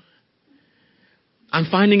you? I'm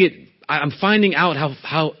finding out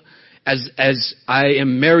how as I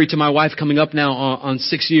am married to my wife coming up now on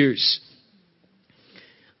 6 years,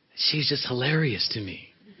 she's just hilarious to me.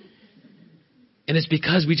 And it's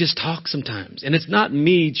because we just talk sometimes. And it's not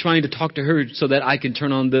me trying to talk to her so that I can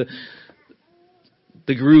turn on the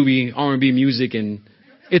groovy R&B music. And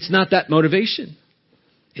it's not that motivation.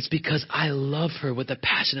 It's because I love her with a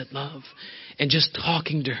passionate love. And just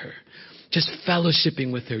talking to her, just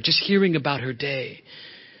fellowshipping with her, just hearing about her day,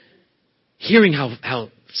 hearing how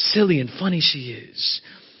silly and funny she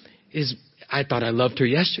is I thought I loved her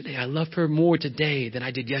yesterday. I love her more today than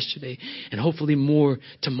I did yesterday, and hopefully more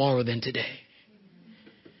tomorrow than today.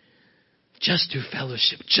 Just through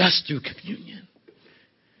fellowship, just through communion.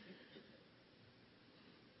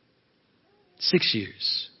 6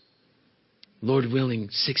 years. Lord willing,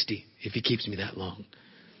 60, if he keeps me that long.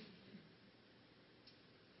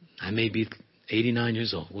 I may be 89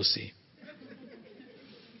 years old. We'll see.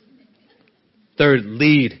 Third,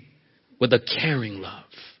 lead with a caring love.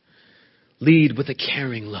 Lead with a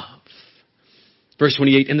caring love. Verse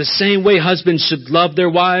 28, in the same way, husbands should love their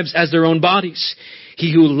wives as their own bodies.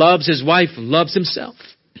 He who loves his wife loves himself.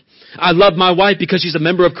 I love my wife because she's a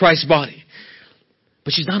member of Christ's body.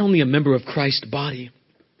 But she's not only a member of Christ's body,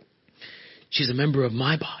 she's a member of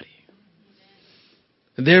my body.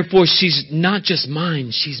 And therefore, she's not just mine,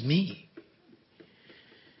 she's me.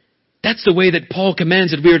 That's the way that Paul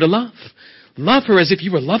commands that we are to love. Love her as if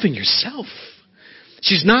you were loving yourself.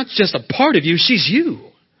 She's not just a part of you, she's you.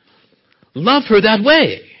 Love her that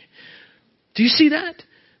way. Do you see that?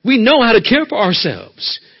 We know how to care for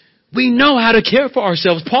ourselves. We know how to care for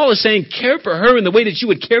ourselves. Paul is saying care for her in the way that you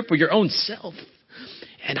would care for your own self.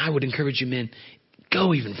 And I would encourage you men,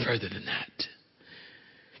 go even further than that.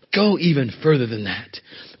 Go even further than that.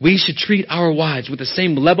 We should treat our wives with the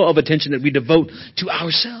same level of attention that we devote to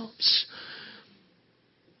ourselves.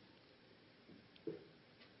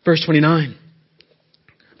 Verse 29.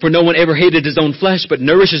 For no one ever hated his own flesh, but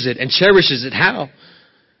nourishes it and cherishes it. How?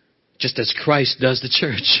 Just as Christ does the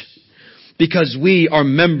church. Because we are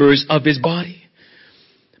members of his body.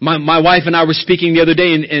 My wife and I were speaking the other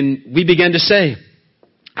day and we began to say,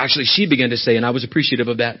 actually she began to say, and I was appreciative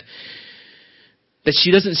of that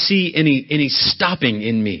she doesn't see any stopping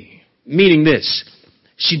in me. Meaning this,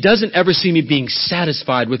 she doesn't ever see me being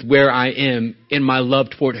satisfied with where I am in my love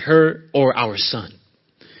toward her or our son.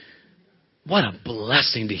 What a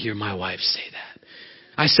blessing to hear my wife say that.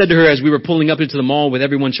 I said to her as we were pulling up into the mall with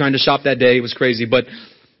everyone trying to shop that day, it was crazy, but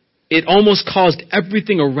it almost caused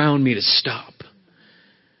everything around me to stop.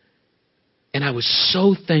 And I was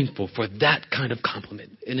so thankful for that kind of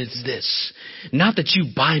compliment. And it's this. Not that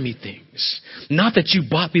you buy me things. Not that you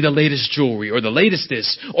bought me the latest jewelry or the latest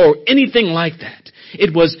this or anything like that.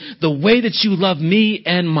 It was the way that you love me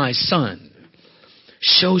and my son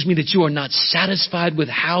shows me that you are not satisfied with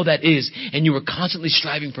how that is and you are constantly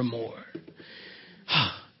striving for more.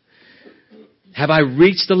 Have I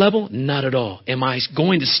reached the level? Not at all. Am I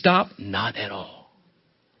going to stop? Not at all.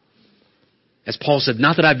 As Paul said,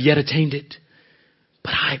 not that I've yet attained it,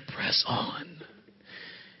 but I press on.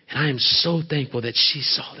 And I am so thankful that she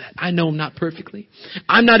saw that. I know him not perfectly.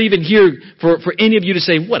 I'm not even here for any of you to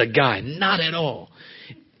say, what a guy. Not at all.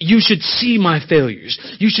 You should see my failures.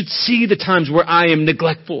 You should see the times where I am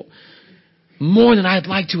neglectful. More than I'd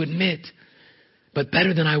like to admit, but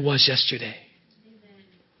better than I was yesterday. Amen.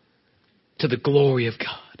 To the glory of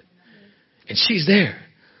God. And she's there.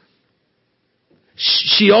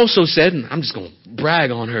 She also said, and I'm just going to brag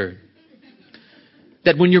on her,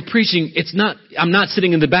 that when you're preaching, I'm not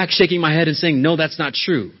sitting in the back shaking my head and saying, no, that's not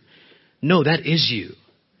true. No, that is you.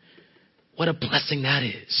 What a blessing that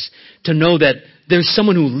is. To know that there's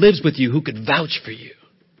someone who lives with you who could vouch for you.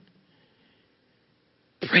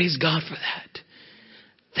 Praise God for that.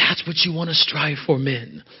 That's what you want to strive for,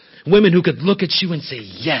 men. Women who could look at you and say,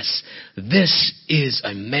 yes, this is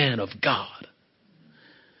a man of God.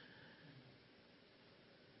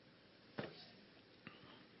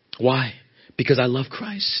 Why? Because I love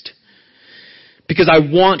Christ. Because I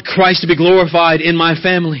want Christ to be glorified in my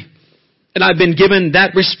family. And I've been given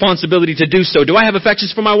that responsibility to do so. Do I have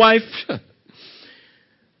affections for my wife?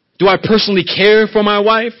 Do I personally care for my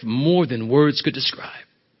wife? More than words could describe.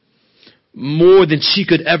 More than she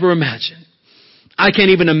could ever imagine. I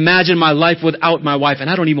can't even imagine my life without my wife, and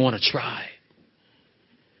I don't even want to try.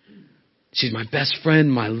 She's my best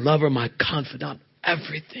friend, my lover, my confidant,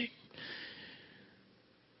 everything.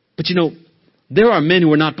 But you know, there are men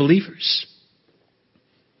who are not believers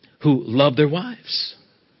who love their wives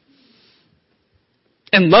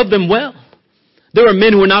and love them well. There are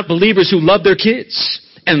men who are not believers who love their kids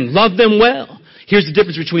and love them well. Here's the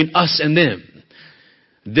difference between us and them.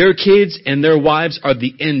 Their kids and their wives are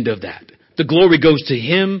the end of that. The glory goes to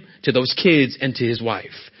him, to those kids, and to his wife.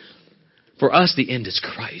 For us, the end is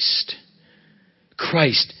Christ.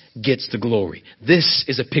 Christ gets the glory. This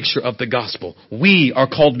is a picture of the gospel. We are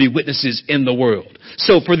called to be witnesses in the world.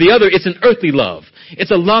 So for the other, it's an earthly love.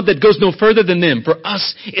 It's a love that goes no further than them. For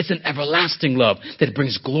us, it's an everlasting love that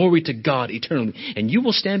brings glory to God eternally. And you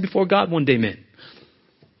will stand before God one day, men.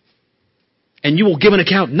 And you will give an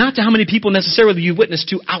account, not to how many people necessarily you witnessed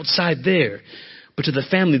to outside there, but to the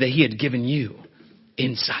family that he had given you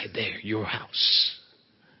inside there, your house.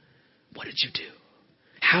 What did you do?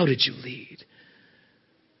 How did you lead?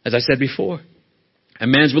 As I said before, a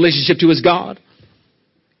man's relationship to his God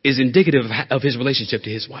is indicative of his relationship to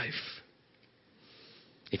his wife.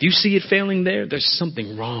 If you see it failing there, there's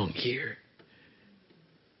something wrong here.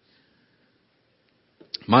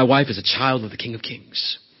 My wife is a child of the King of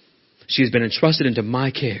Kings. She has been entrusted into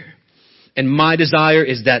my care. And my desire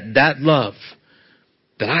is that that love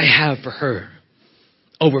that I have for her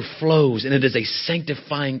overflows, and it is a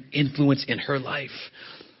sanctifying influence in her life.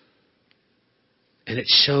 And it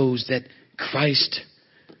shows that Christ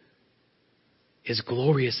is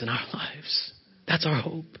glorious in our lives. That's our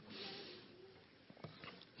hope.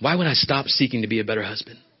 Why would I stop seeking to be a better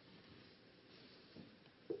husband?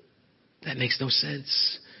 That makes no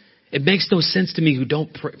sense. It makes no sense to me who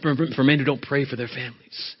don't pray, for men who don't pray for their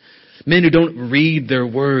families. Men who don't read their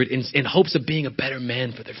word in hopes of being a better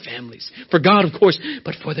man for their families. For God, of course,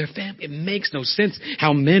 but for their family. It makes no sense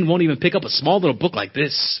how men won't even pick up a small little book like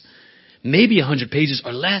this. Maybe 100 pages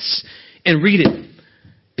or less, and read it.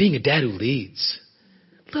 Being a dad who leads.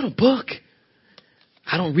 Little book.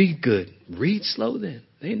 I don't read good. Read slow then.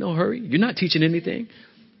 There ain't no hurry. You're not teaching anything.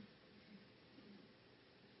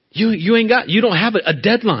 You don't have a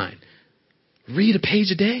deadline. Read a page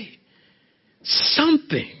a day.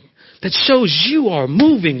 Something that shows you are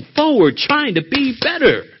moving forward, trying to be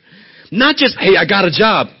better. Not just, hey, I got a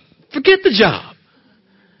job. Forget the job.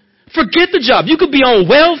 Forget the job. You could be on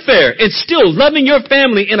welfare and still loving your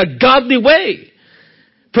family in a godly way.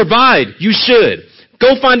 Provide. You should.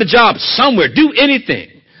 Go find a job somewhere. Do anything.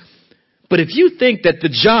 But if you think that the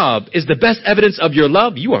job is the best evidence of your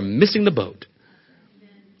love, you are missing the boat.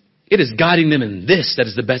 It is guiding them in this that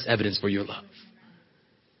is the best evidence for your love.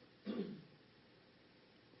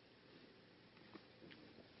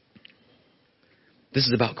 This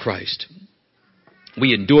is about Christ.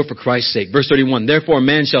 We endure for Christ's sake. Verse 31, therefore a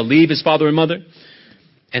man shall leave his father and mother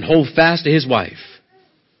and hold fast to his wife,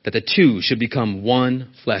 that the two should become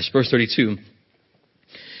one flesh. Verse 32,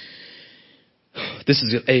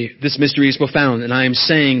 this mystery is profound, and I am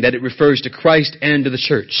saying that it refers to Christ and to the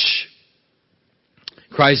church.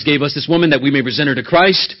 Christ gave us this woman that we may present her to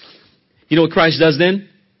Christ. You know what Christ does then?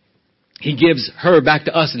 He gives her back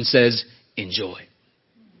to us and says, enjoy.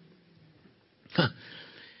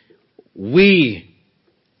 We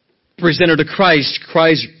present her to Christ.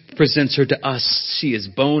 Christ presents her to us. She is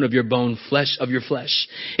bone of your bone, flesh of your flesh.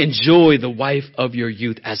 Enjoy the wife of your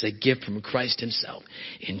youth as a gift from Christ himself.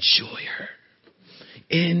 Enjoy her.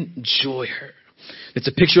 Enjoy her. It's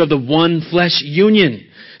a picture of the one flesh union.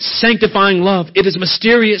 Sanctifying love. It is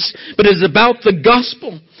mysterious, but it is about the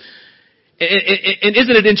gospel. And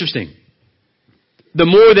isn't it interesting? The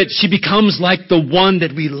more that she becomes like the one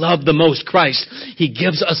that we love the most, Christ, he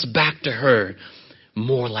gives us back to her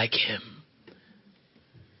more like him.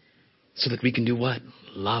 So that we can do what?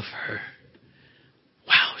 Love her.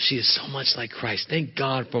 Wow, she is so much like Christ. Thank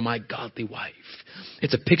God for my godly wife.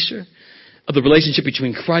 It's a picture of the relationship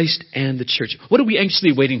between Christ and the church. What are we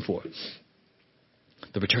anxiously waiting for?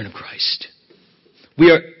 The return of Christ. We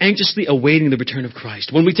are anxiously awaiting the return of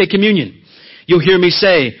Christ. When we take communion, you'll hear me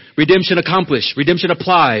say, redemption accomplished, redemption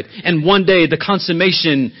applied, and one day the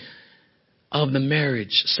consummation of the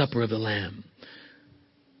marriage supper of the Lamb.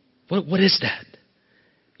 What is that?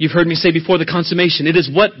 You've heard me say before, the consummation. It is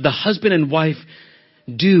what the husband and wife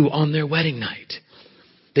do on their wedding night.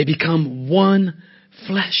 They become one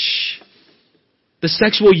flesh. The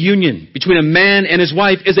sexual union between a man and his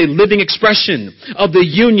wife is a living expression of the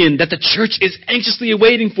union that the church is anxiously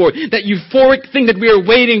awaiting for. That euphoric thing that we are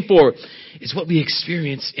waiting for is what we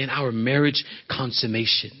experience in our marriage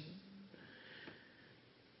consummation.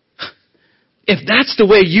 If that's the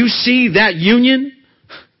way you see that union,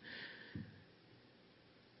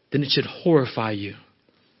 then it should horrify you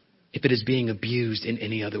if it is being abused in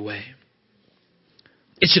any other way.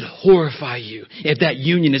 It should horrify you if that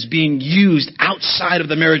union is being used outside of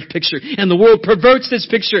the marriage picture and the world perverts this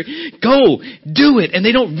picture. Go, do it. And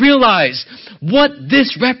they don't realize what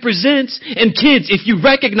this represents. And kids, if you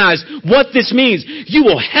recognize what this means, you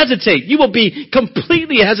will hesitate. You will be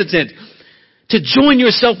completely hesitant to join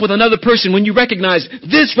yourself with another person when you recognize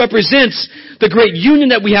this represents the great union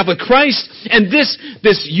that we have with Christ, and this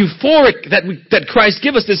euphoric that Christ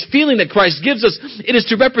gives us, this feeling that Christ gives us, it is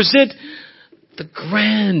to represent the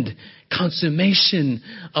grand consummation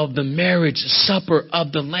of the marriage supper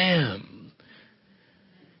of the Lamb.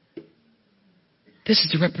 This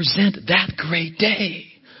is to represent that great day.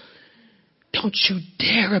 Don't you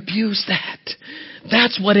dare abuse that.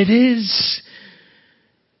 That's what it is.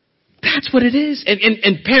 That's what it is.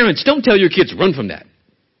 And parents, don't tell your kids, run from that.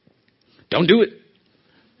 Don't do it.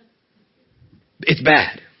 It's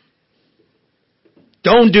bad.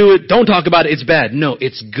 Don't do it. Don't talk about it. It's bad. No,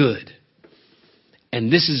 it's good.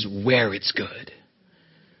 And this is where it's good.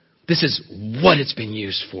 This is what it's been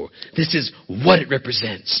used for. This is what it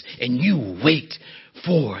represents. And you wait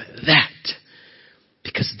for that.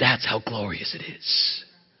 Because that's how glorious it is.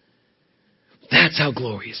 That's how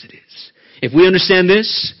glorious it is. If we understand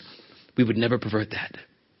this, we would never pervert that.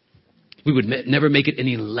 We would never make it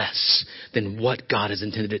any less than what God has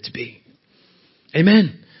intended it to be.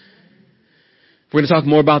 Amen. We're going to talk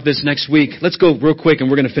more about this next week. Let's go real quick and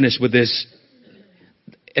we're going to finish with this.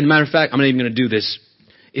 As a matter of fact, I'm not even going to do this.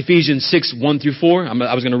 Ephesians 6, 1 through 4.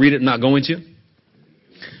 I was going to read it, not going to.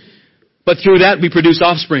 But through that, we produce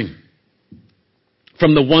offspring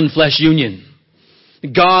from the one flesh union.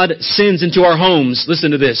 God sends into our homes,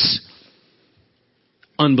 listen to this,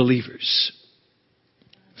 unbelievers.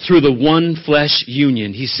 Through the one flesh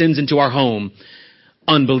union, He sends into our home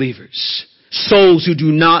unbelievers. Souls who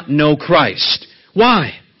do not know Christ.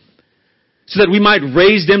 Why? So that we might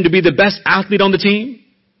raise them to be the best athlete on the team?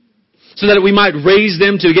 So that we might raise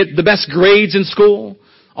them to get the best grades in school?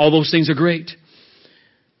 All those things are great.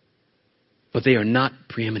 But they are not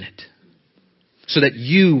preeminent. So that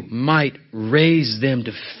you might raise them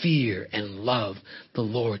to fear and love the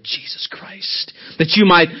Lord Jesus Christ. That you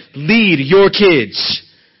might lead your kids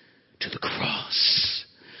to the cross.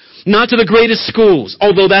 Not to the greatest schools,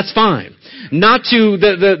 although that's fine. Not to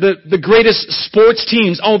the greatest sports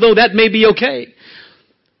teams, although that may be okay.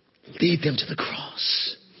 Lead them to the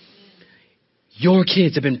cross. Your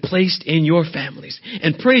kids have been placed in your families.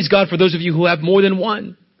 And praise God for those of you who have more than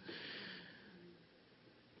one.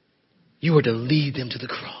 You are to lead them to the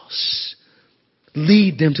cross.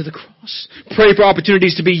 Lead them to the cross. Pray for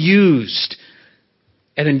opportunities to be used.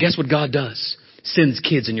 And then guess what God does? Sends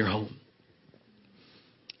kids in your home.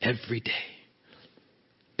 Every day.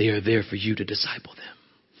 They are there for you to disciple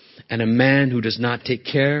them. And a man who does not take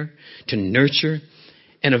care to nurture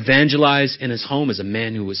and evangelize in his home is a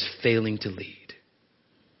man who is failing to lead.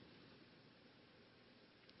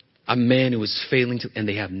 A man who is failing to, and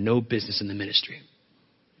they have no business in the ministry.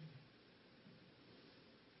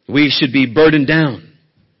 We should be burdened down.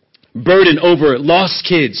 Burdened over lost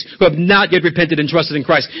kids who have not yet repented and trusted in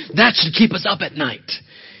Christ. That should keep us up at night.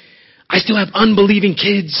 I still have unbelieving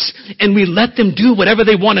kids and we let them do whatever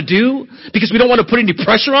they want to do because we don't want to put any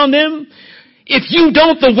pressure on them. If you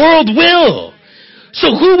don't, the world will.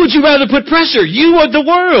 So who would you rather put pressure? You or the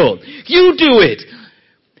world? You do it.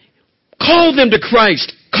 Call them to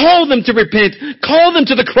Christ. Call them to repent. Call them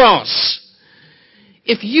to the cross.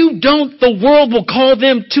 If you don't, the world will call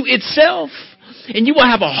them to itself. And you will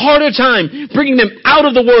have a harder time bringing them out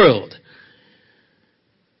of the world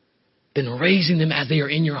than raising them as they are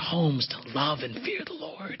in your homes to love and fear the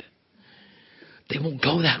Lord. They won't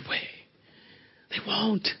go that way. They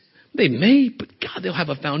won't. They may, but God, they'll have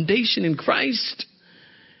a foundation in Christ.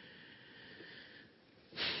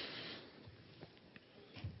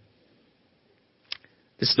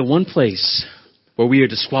 This is the one place where we are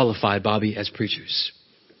disqualified, Bobby, as preachers.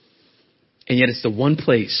 And yet it's the one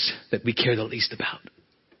place that we care the least about.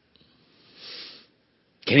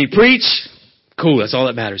 Can he preach? Cool, that's all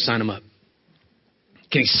that matters. Sign him up.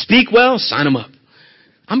 Can he speak well? Sign him up.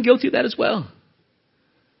 I'm guilty of that as well.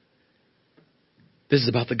 This is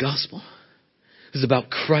about the gospel. This is about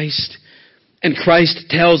Christ. And Christ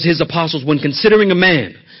tells his apostles when considering a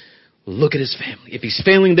man, look at his family. If he's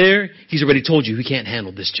failing there, he's already told you he can't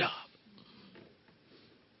handle this job.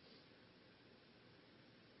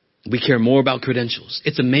 We care more about credentials.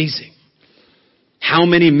 It's amazing how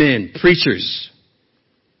many men, preachers,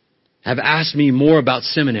 have asked me more about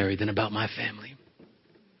seminary than about my family.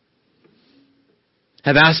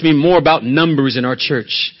 Have asked me more about numbers in our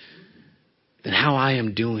church than how I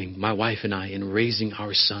am doing, my wife and I, in raising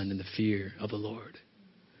our son in the fear of the Lord.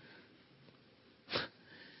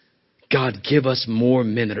 God, give us more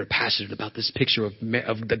men that are passionate about this picture of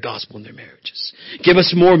the gospel in their marriages. Give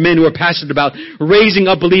us more men who are passionate about raising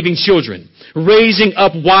up believing children, raising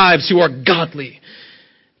up wives who are godly.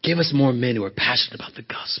 Give us more men who are passionate about the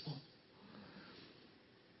gospel.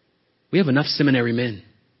 We have enough seminary men.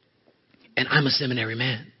 And I'm a seminary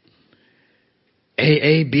man.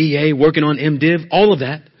 AA, BA, working on MDiv, all of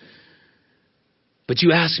that. But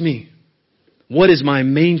you ask me, what is my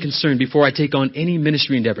main concern before I take on any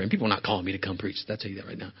ministry endeavor? And people are not calling me to come preach. I'll tell you that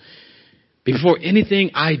right now. Before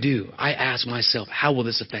anything I do, I ask myself, how will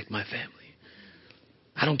this affect my family?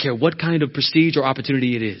 I don't care what kind of prestige or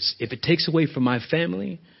opportunity it is. If it takes away from my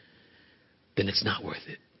family, then it's not worth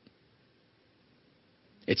it.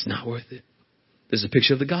 It's not worth it. There's a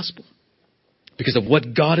picture of the gospel. Because of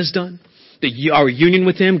what God has done, our union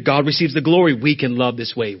with Him, God receives the glory. We can love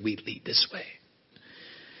this way. We lead this way.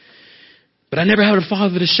 But I never had a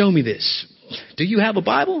father to show me this. Do you have a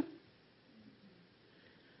Bible?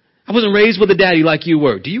 I wasn't raised with a daddy like you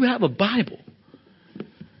were. Do you have a Bible?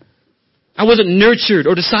 I wasn't nurtured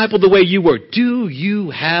or discipled the way you were. Do you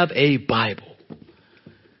have a Bible?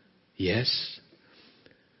 Yes.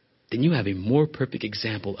 Then you have a more perfect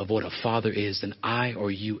example of what a father is than I or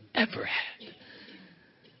you ever had.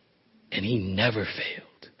 And he never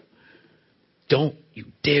failed. Don't you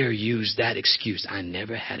dare use that excuse. I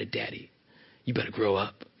never had a daddy. You better grow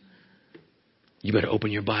up. You better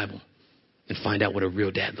open your Bible and find out what a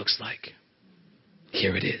real dad looks like.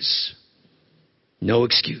 Here it is. No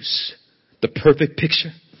excuse. The perfect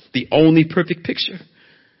picture, the only perfect picture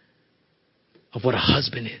of what a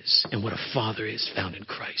husband is and what a father is found in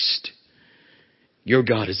Christ. Your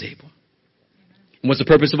God is able. And what's the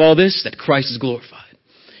purpose of all this? That Christ is glorified.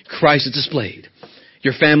 Christ is displayed.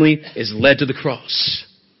 Your family is led to the cross.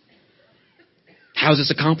 How is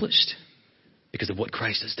this accomplished? Because of what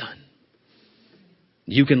Christ has done.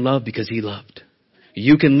 You can love because He loved.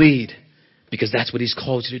 You can lead because that's what He's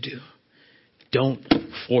called you to do. Don't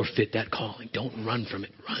forfeit that calling. Don't run from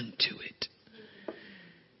it. Run to it.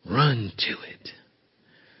 Run to it.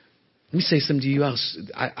 Let me say something to you else.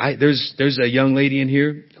 There's a young lady in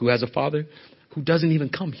here who has a father who doesn't even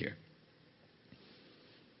come here.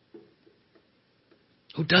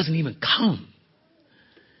 Who doesn't even come.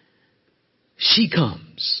 She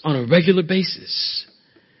comes on a regular basis.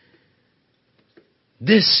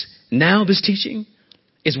 This teaching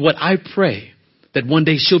is what I pray that one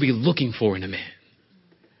day she'll be looking for in a man.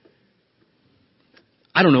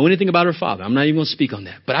 I don't know anything about her father. I'm not even going to speak on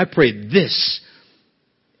that. But I pray this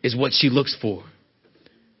is what she looks for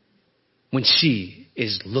when she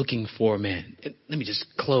is looking for a man. Let me just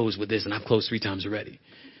close with this, and I've closed 3 times already.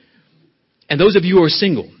 And those of you who are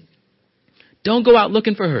single, don't go out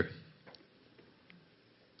looking for her.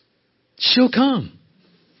 She'll come.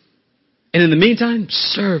 And in the meantime,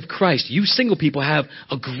 serve Christ. You single people have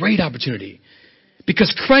a great opportunity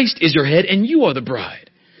because Christ is your head and you are the bride.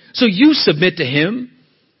 So you submit to Him.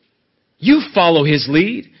 You follow His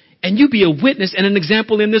lead and you be a witness and an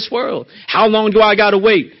example in this world. How long do I got to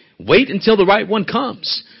wait? Wait until the right one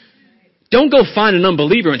comes. Don't go find an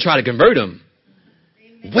unbeliever and try to convert him.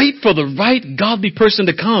 Wait for the right godly person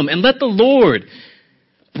to come and let the Lord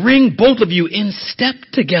bring both of you in step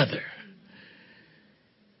together.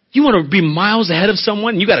 You want to be miles ahead of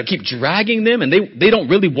someone, you got to keep dragging them, and they don't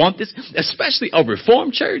really want this, especially a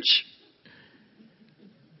Reformed church.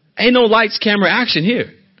 Ain't no lights, camera, action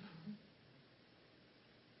here.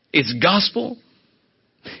 It's gospel,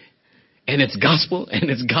 and it's gospel, and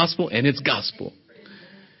it's gospel, and it's gospel.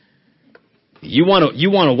 You want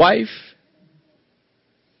a wife?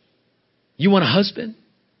 You want a husband?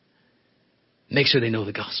 Make sure they know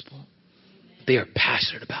the gospel. They are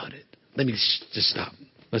passionate about it. Let me just stop.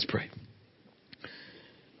 Let's pray.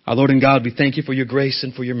 Our Lord and God, we thank you for your grace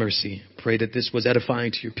and for your mercy. Pray that this was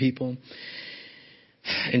edifying to your people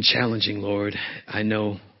and challenging, Lord. I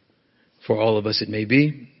know for all of us it may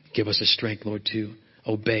be. Give us the strength, Lord, to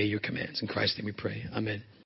obey your commands. In Christ's name we pray. Amen.